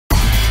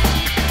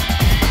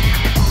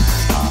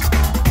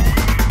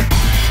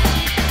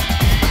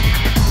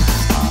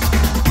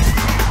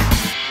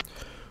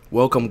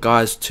Welcome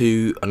guys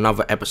to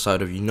another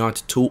episode of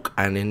United Talk,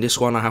 and in this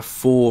one I have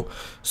 4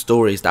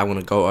 stories that I want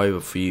to go over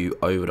for you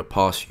over the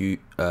past few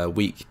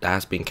week that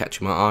has been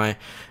catching my eye,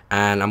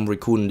 and I'm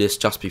recording this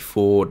just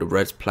before the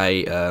Reds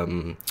play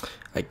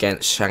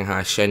against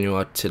Shanghai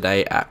Shenhua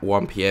today at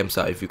 1 PM.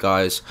 So if you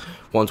guys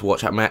want to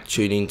watch that match,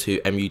 tune in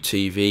to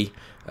MUTV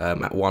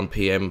at 1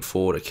 PM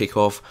for the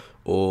kickoff.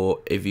 Or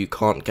if you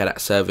can't get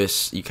that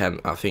service, you can,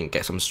 I think,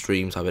 get some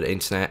streams over the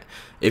internet.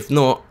 If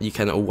not, you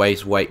can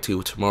always wait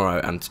till tomorrow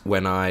and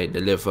when I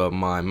deliver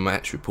my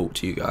match report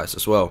to you guys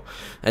as well.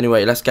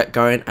 Anyway, let's get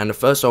going. And the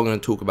first thing I'm going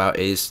to talk about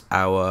is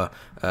our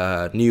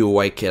new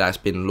away kit that's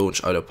been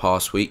launched over the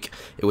past week.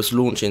 It was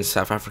launched in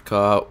South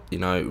Africa. You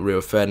know,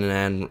 Rio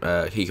Ferdinand,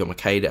 Kiko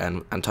Makeda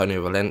and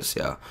Antonio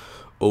Valencia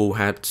all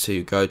had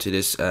to go to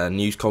this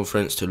news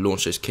conference to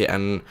launch this kit,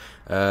 and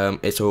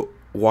it's a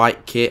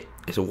white kit.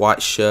 It's a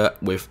white shirt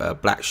with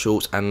black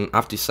shorts, and I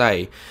have to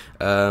say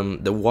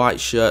the white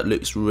shirt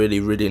looks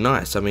really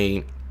nice. I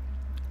mean,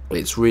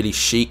 it's really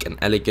chic and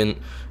elegant.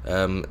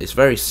 It's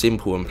very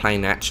simple and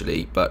plain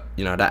actually, but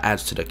you know, that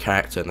adds to the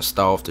character and the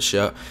style of the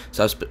shirt.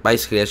 So it's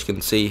basically, as you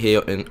can see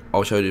here, and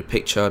I'll show you the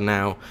picture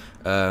now,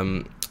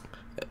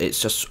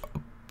 it's just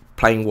a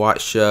plain white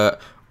shirt.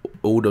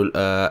 All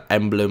the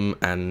emblem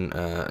and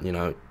you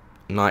know,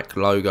 Nike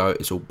logo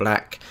is all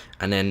black,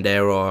 and then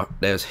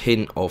there's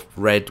hint of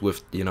red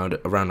with, you know,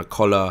 around the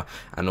collar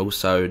and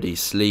also the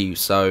sleeves.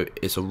 So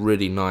it's a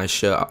really nice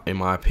shirt in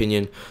my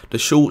opinion. The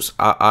shorts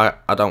I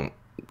don't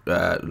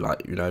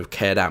like, you know,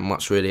 care that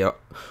much really.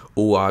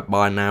 All I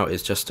buy now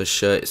is just the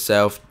shirt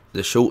itself.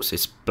 The shorts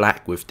is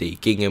black with the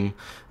gingham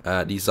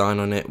design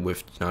on it,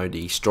 with, you know,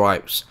 the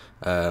stripes,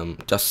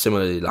 just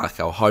similarly like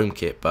our home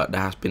kit, but that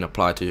has been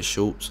applied to the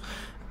shorts.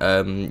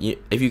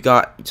 If you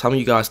got, some of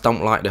you guys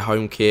don't like the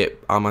home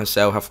kit, I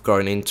myself have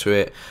grown into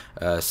it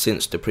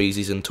since the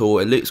preseason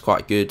tour. It looks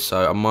quite good,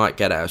 so I might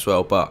get it as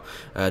well. But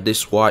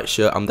this white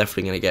shirt I'm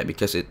definitely going to get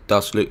because it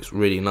does look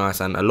really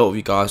nice, and a lot of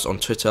you guys on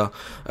Twitter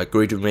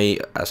agreed with me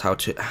as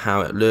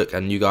how it looked,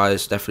 and you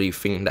guys definitely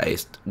think that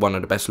it's one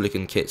of the best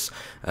looking kits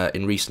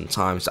in recent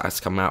times that has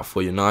come out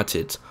for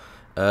United.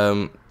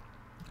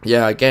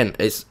 Yeah, again,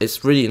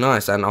 it's really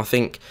nice, and I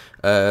think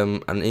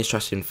an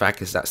interesting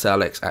fact is that Sir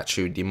Alex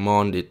actually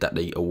demanded that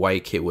the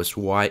away kit was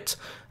white,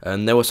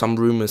 and there were some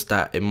rumours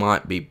that it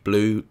might be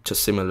blue, to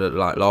similar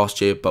like last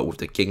year, but with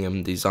the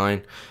gingham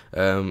design.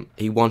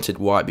 He wanted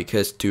white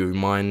because to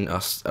remind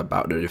us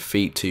about the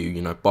defeat to,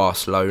 you know,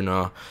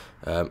 Barcelona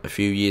a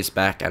few years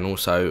back, and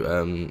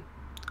also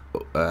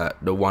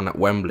the one at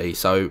Wembley.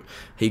 So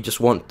he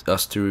just wants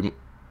us to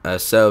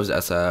serves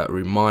as a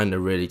reminder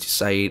really to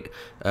say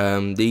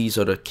these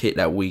are the kit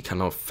that we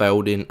kind of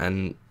failed in,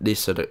 and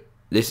this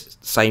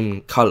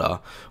same colour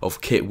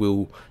of kit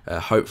will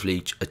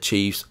hopefully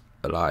achieve,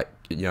 like,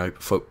 you know,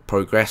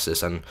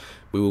 progresses, and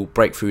we will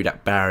break through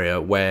that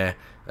barrier where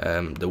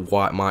the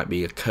white might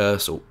be a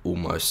curse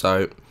almost.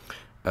 So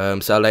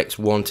Sir Alex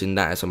wanting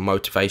that as a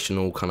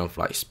motivational kind of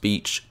like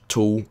speech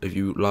tool, if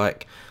you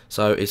like.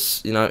 So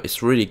it's, you know,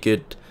 it's really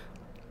good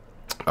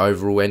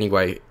overall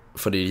anyway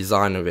for the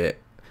design of it.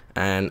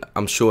 And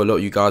I'm sure a lot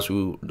of you guys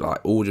will like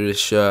order this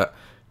shirt,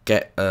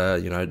 get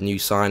you know, new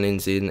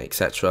signings in,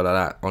 etc. like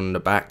that on the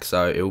back.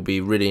 So it will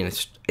be really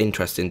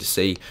interesting to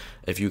see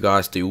if you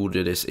guys do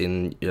order this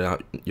in, you know,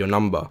 your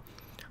number.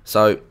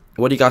 So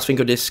what do you guys think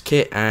of this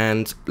kit?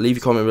 And leave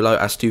your comment below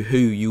as to who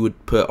you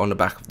would put on the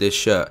back of this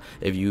shirt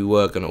if you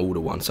were going to order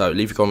one. So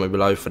leave your comment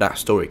below for that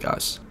story,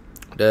 guys.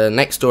 The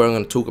next story I'm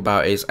going to talk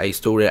about is a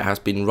story that has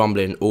been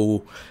rumbling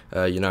all,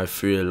 you know,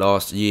 through the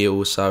last year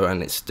or so,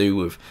 and it's to do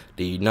with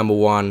the number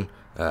 1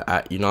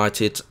 at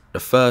United. The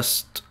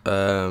first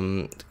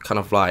kind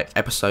of like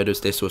episode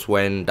of this was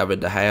when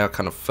David De Gea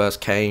kind of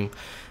first came,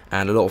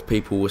 and a lot of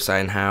people were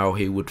saying how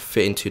he would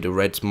fit into the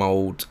Reds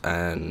mould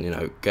and, you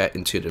know, get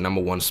into the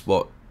number 1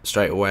 spot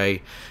straight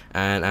away,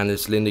 and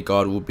as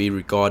Lindegaard would be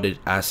regarded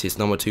as his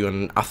number 2,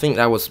 and I think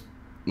that was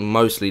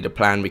mostly the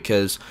plan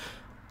because,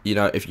 you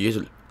know, if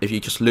you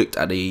just looked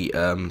at the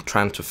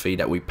transfer fee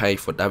that we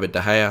paid for David De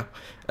Gea,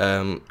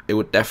 it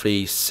would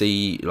definitely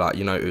see, like,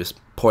 you know, it was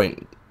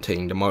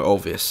pointing the more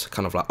obvious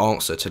kind of like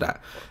answer to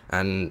that,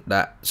 and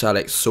that Sir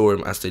Alex saw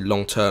him as the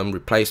long-term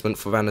replacement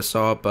for Van der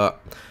Sar. But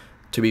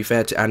to be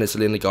fair to Anders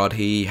Lindegaard,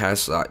 he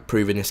has like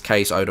proven his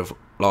case out of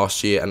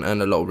last year and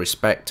earned a lot of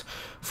respect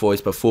for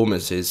his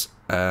performances,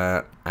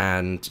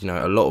 and, you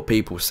know, a lot of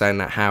people saying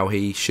that how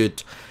he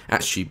should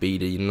actually be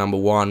the number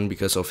 1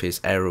 because of his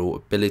aerial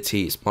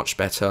ability is much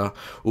better,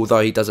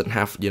 although he doesn't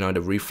have, you know,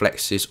 the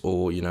reflexes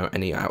or, you know,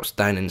 any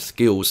outstanding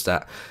skills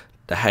that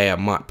De Gea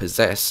might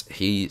possess.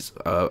 He's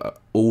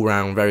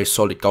all-round very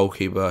solid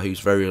goalkeeper who's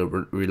very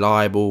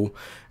reliable,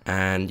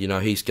 and, you know,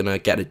 he's gonna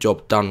get the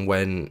job done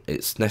when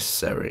it's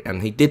necessary,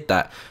 and he did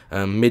that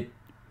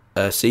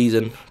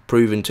mid-season,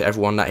 proving to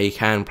everyone that he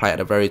can play at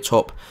the very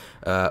top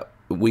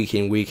week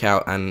in, week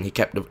out, and he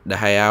kept De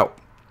Gea out.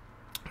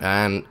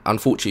 And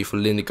unfortunately for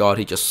Lindegaard,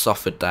 he just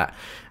suffered that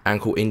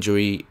ankle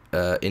injury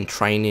in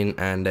training,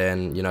 and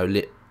then, you know,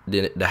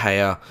 De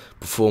Gea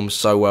performed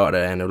so well at the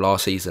end of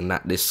last season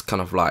that this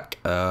kind of like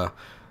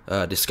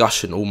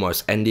discussion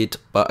almost ended.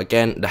 But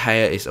again, De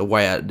Gea is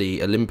away at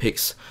the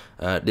Olympics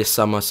this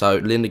summer, so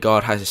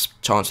Lindegaard has his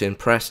chance to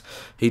impress.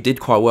 He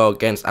did quite well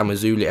against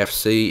Amazulu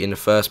FC in the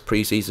first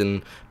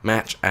pre-season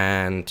match,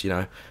 and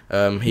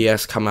he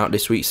has come out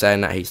this week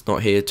saying that he's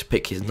not here to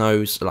pick his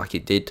nose like he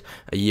did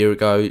a year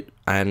ago.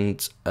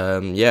 And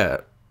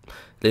yeah,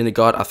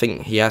 Lindegaard, I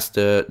think he has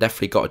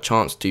definitely got a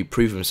chance to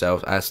prove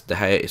himself, as De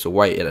Gea is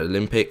away at the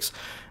Olympics.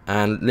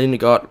 And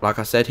Lindegaard, like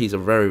I said, he's a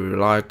very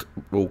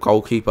reliable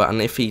goalkeeper,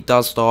 and if he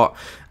does start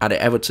at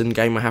the Everton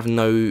game, I have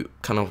no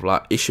kind of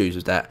like issues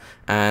with that.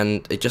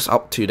 And it's just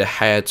up to De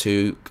Gea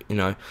to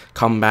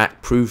come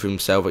back, prove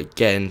himself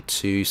again,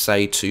 to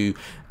say to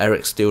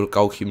Eric Steele, the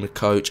goalkeeper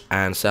coach,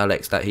 and Sir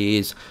Alex that he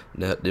is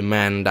the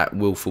man that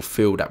will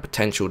fulfil that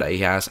potential that he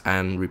has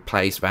and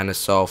replace Van der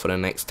Sar for the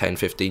next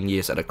 10-15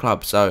 years at the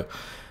club. So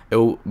it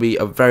will be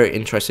a very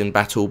interesting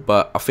battle,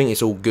 but I think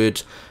it's all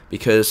good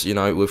because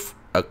with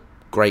a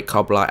great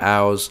club like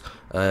ours,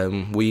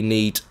 we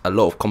need a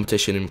lot of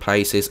competition in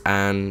places,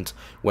 and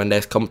when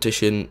there's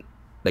competition,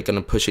 they're going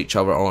to push each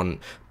other on.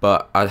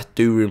 But I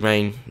do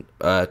remain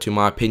to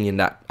my opinion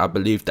that I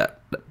believe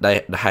that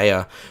De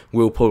Gea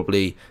will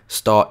probably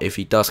start if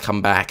he does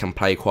come back and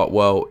play quite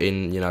well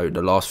in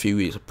the last few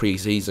weeks of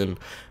pre-season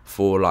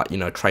for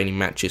training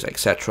matches,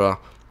 etc.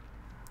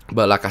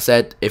 But like I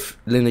said, if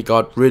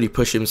Lindegaard really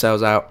push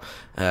himself out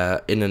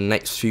in the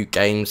next few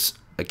games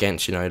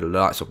against the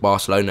likes of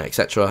Barcelona,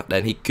 etc.,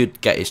 then he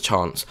could get his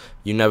chance.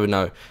 You never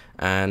know,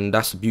 and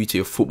that's the beauty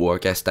of football, I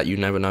guess, that you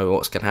never know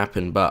what's going to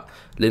happen. But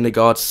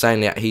Lindegaard's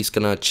saying that he's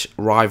going to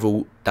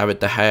rival David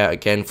De Gea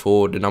again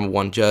for the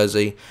 #1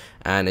 jersey,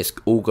 and it's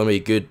all going to be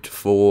good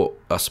for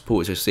us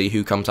supporters to see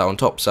who comes out on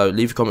top. So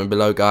leave a comment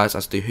below, guys,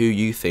 as to who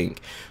you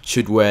think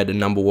should wear the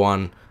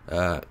 #1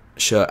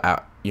 shirt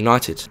at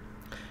United.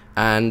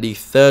 And the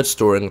third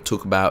story I'm going to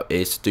talk about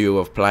is to do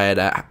with a player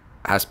that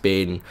has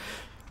been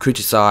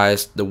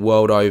criticised the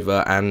world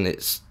over, and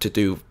it's to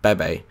do with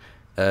Bebe.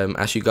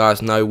 As you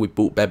guys know, we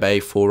bought Bebe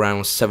for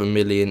around 7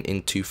 million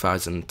in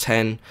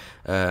 2010,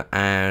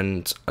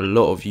 and a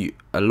lot of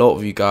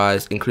you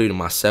guys, including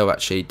myself,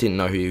 actually didn't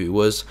know who he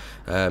was.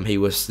 He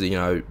was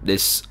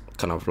this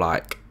kind of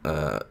like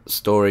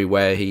story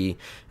where he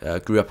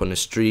grew up on the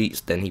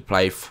streets, then he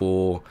played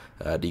for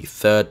the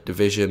 3rd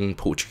division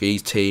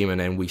Portuguese team, and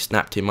then we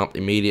snapped him up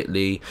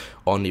immediately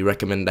on the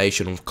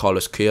recommendation of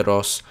Carlos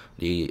Queiroz,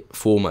 the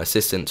former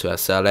assistant to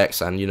Sir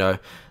Alex. And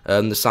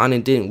the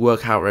signing didn't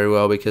work out very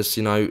well because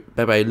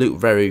Bebe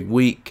looked very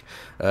weak.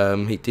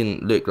 He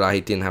didn't look like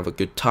he didn't have a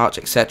good touch,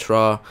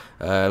 etc.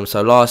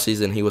 So last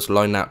season he was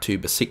loaned out to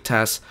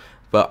Besiktas,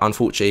 but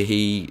unfortunately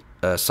he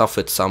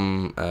suffered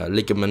some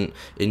ligament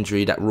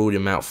injury that ruled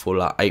him out for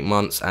like 8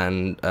 months,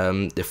 and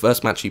the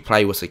first match he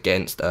played was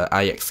against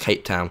Ajax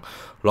Cape Town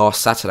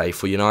last Saturday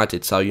for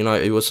United. So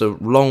it was a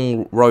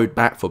long road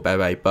back for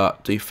Bebe,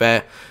 but to be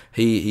fair,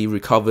 he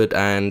recovered,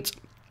 and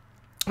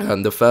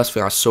the first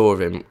thing I saw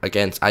of him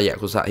against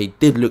Ajax was that he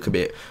did look a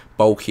bit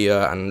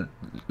bulkier and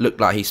looked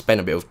like he spent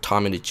a bit of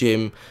time in the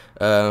gym,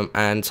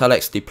 and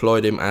Alex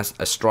deployed him as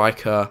a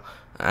striker,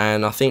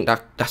 and I think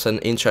that's an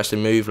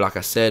interesting move, like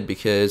I said,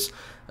 because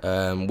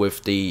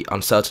with the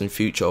uncertain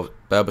future of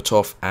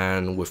Berbatov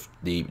and with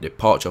the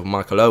departure of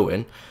Michael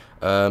Owen,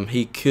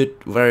 he could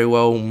very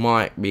well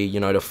might be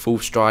the full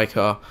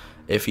striker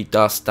if he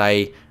does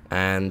stay,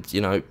 and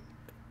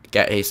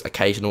get his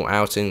occasional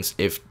outings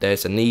if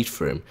there's a need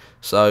for him.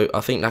 So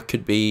I think that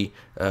could be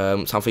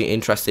something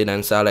interesting,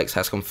 and Sir Alex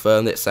has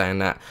confirmed it, saying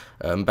that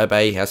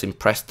Bebe has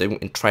impressed him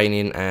in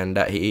training, and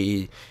that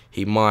he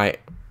might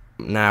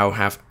now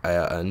have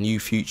a new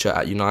future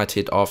at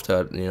United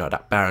after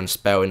that barren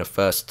spell in the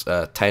first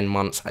 10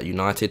 months at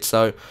United.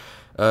 So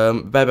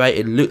Bebe,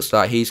 it looks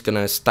like he's going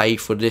to stay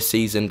for this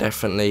season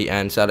definitely,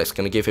 and Sir Alex is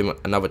going to give him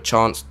another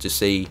chance to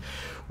see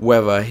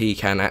whether he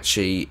can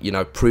actually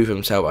prove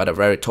himself at a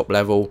very top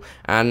level.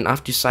 And I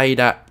have to say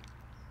that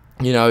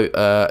in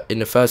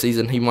the first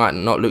season he might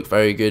not look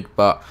very good,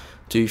 but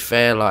to be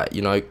fair, like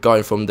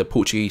going from the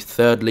Portuguese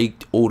 3rd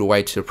league all the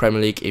way to the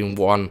Premier League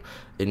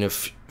in a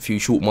few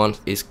short months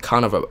is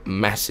kind of a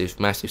massive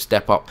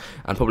step up,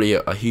 and probably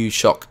a huge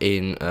shock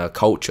in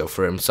culture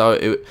for him.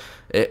 So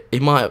he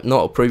might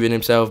not have proven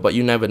himself, but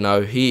you never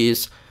know. He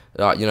is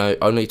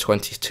only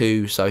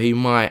 22, so he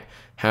might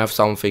have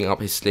something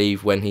up his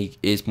sleeve when he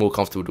is more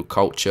comfortable with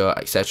culture,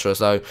 etc.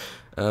 So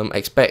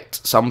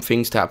expect some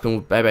things to happen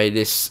with Bebe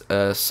this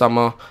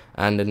summer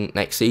and then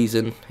next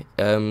season.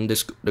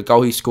 The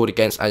goal he scored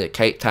against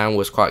Cape Town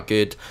was quite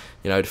good.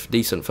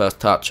 Decent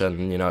first touch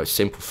and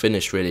simple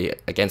finish really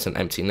against an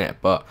empty net.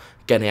 But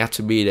again, he had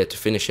to be there to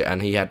finish it,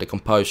 and he had the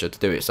composure to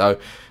do it. So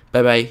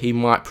Bebe, he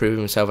might prove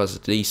himself as a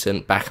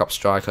decent backup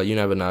striker. You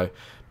never know.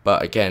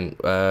 But again,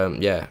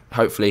 yeah,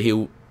 hopefully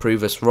he'll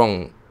prove us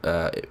wrong.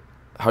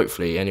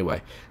 Hopefully,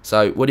 anyway.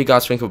 So what do you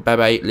guys think of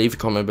Bebe? Leave a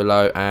comment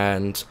below,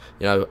 and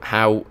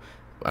how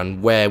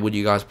and where would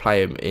you guys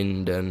play him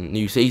in the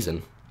new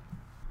season?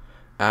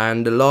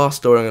 And the last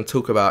story I'm going to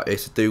talk about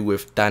is to do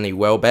with Danny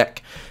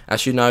Welbeck.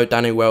 As you know,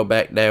 Danny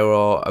Welbeck, there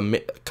are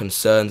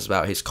concerns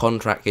about his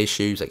contract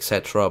issues,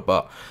 etc.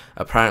 But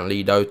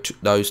apparently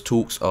those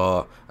talks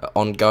are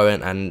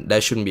ongoing, and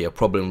there shouldn't be a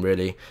problem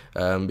really,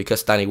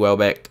 because Danny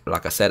Welbeck,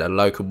 like I said, a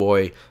local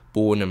boy,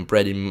 born and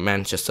bred in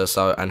Manchester,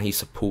 and he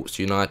supports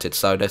United,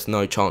 so there's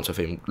no chance of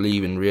him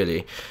leaving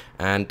really.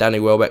 And Danny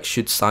Welbeck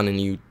should sign a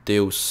new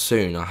deal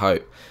soon, I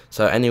hope.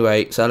 So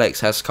anyway, Sir Alex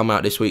has come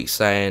out this week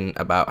saying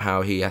about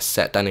how he has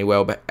set Danny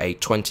Welbeck a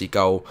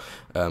 20-goal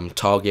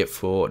target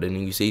for the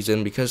new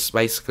season, because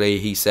basically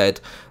he said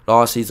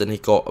last season he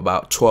got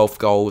about 12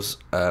 goals,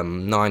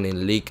 9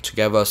 in league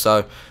together,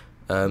 so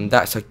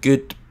that's a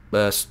good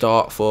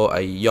start for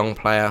a young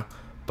player.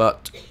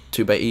 But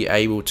to be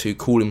able to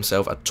call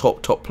himself a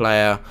top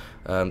player,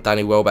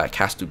 Danny Welbeck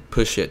has to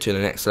push it to the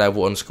next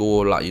level and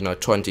score, like,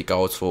 20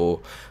 goals for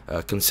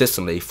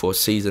consistently for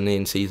season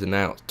in, season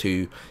out,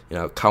 to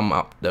come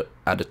up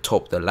at the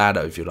top of the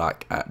ladder, if you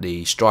like, at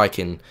the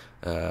striking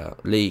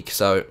league.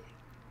 So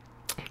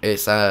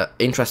it's an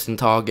interesting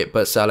target,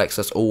 but Sir Alex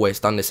has always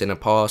done this in the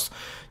past.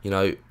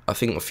 I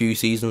think a few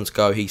seasons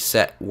ago he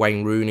set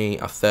Wayne Rooney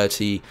a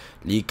 30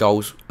 league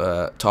goals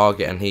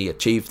target, and he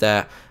achieved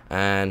that.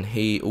 And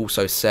he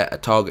also set a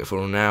target for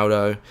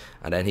Ronaldo,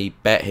 and then he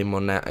bet him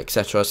on that,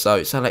 etc.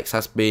 So Sir Alex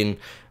has been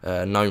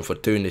known for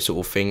doing this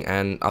sort of thing,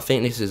 and I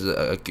think this is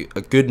a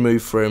good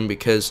move for him,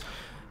 because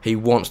he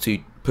wants to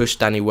push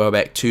Danny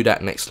Welbeck to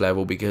that next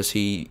level, because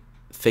he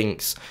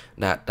thinks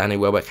that Danny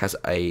Welbeck has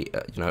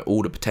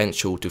all the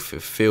potential to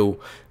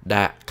fulfill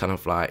that kind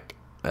of like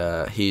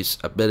his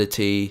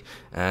ability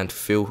and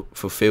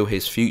fulfill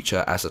his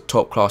future as a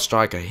top class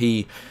striker.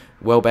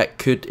 Welbeck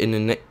could, in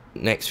the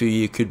next few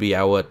years, could be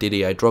our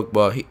Didier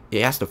Drogba. He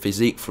has the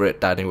physique for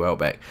it, Danny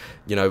Welbeck.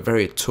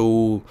 Very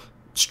tall,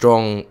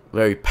 strong,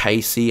 very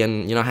pacey,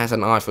 and has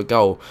an eye for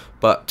goal.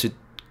 But to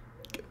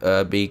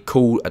be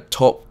called a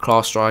top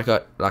class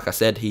striker, like I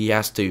said, he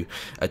has to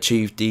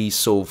achieve these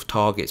sort of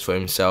targets for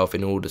himself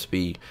in order to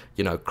be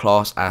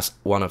classed as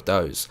one of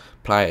those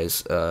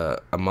players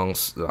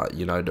amongst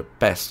the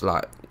best,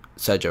 like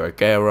Sergio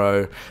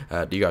Aguero,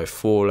 Diego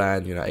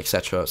Forlan,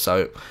 etc.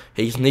 So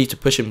he needs to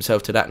push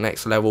himself to that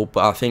next level.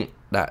 But I think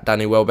that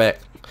Danny Welbeck,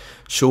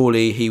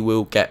 surely he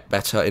will get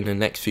better in the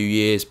next few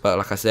years. But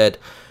like I said,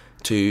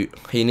 he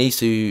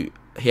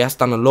has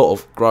done a lot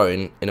of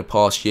growing in the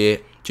past year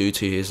due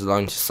to his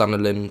loan to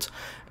Sunderland,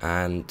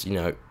 and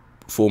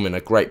forming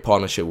a great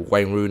partnership with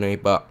Wayne Rooney.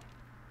 But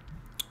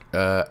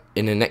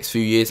in the next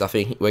few years, I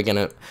think we're going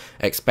to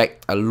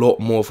expect a lot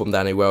more from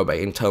Danny Welbeck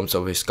in terms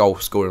of his goal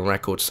scoring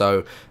record.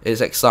 So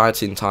it's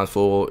exciting time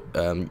for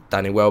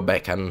Danny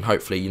Welbeck, and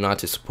hopefully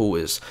United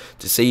supporters,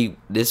 to see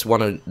this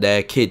one of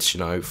their kids,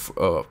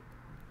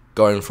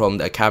 going from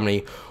the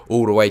academy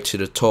all the way to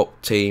the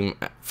top team,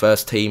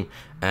 first team,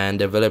 and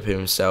developing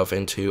himself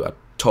into a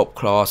top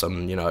class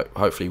and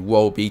hopefully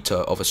world beater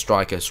of a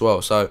striker as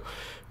well. So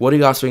what do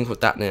you guys think of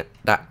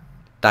that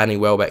Danny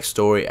Welbeck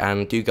story,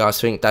 and do you guys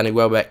think Danny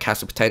Welbeck has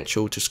the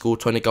potential to score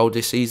 20 goals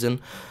this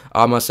season?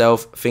 I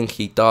myself think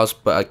he does,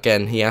 but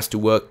again, he has to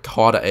work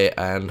hard at it,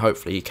 and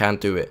hopefully he can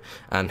do it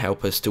and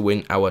help us to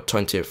win our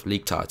 20th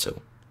league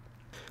title.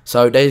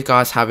 So there you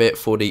guys have it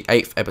for the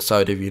 8th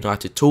episode of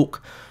United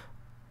Talk.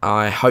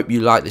 I hope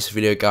you like this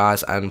video,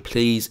 guys, and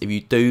please, if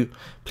you do,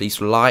 please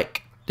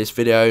like this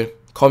video,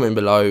 comment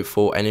below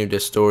for any of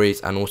the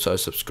stories, and also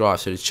subscribe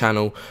to the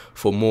channel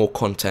for more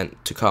content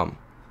to come.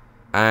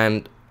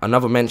 And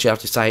another mention I have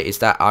to say is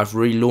that I've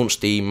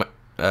relaunched the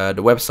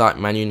website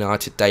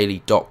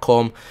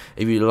ManUnitedDaily.com.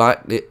 If you'd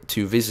like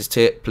to visit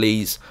it,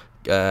 please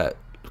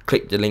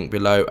click the link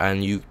below,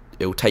 and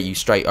it will take you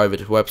straight over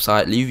to the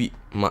website. Leave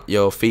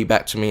your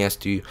feedback to me as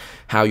to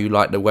how you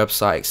like the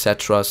website,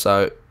 etc.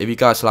 So if you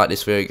guys like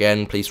this video,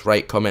 again, please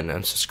rate, comment,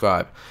 and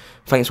subscribe.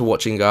 Thanks for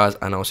watching, guys,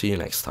 and I'll see you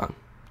next time.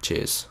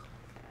 Cheers.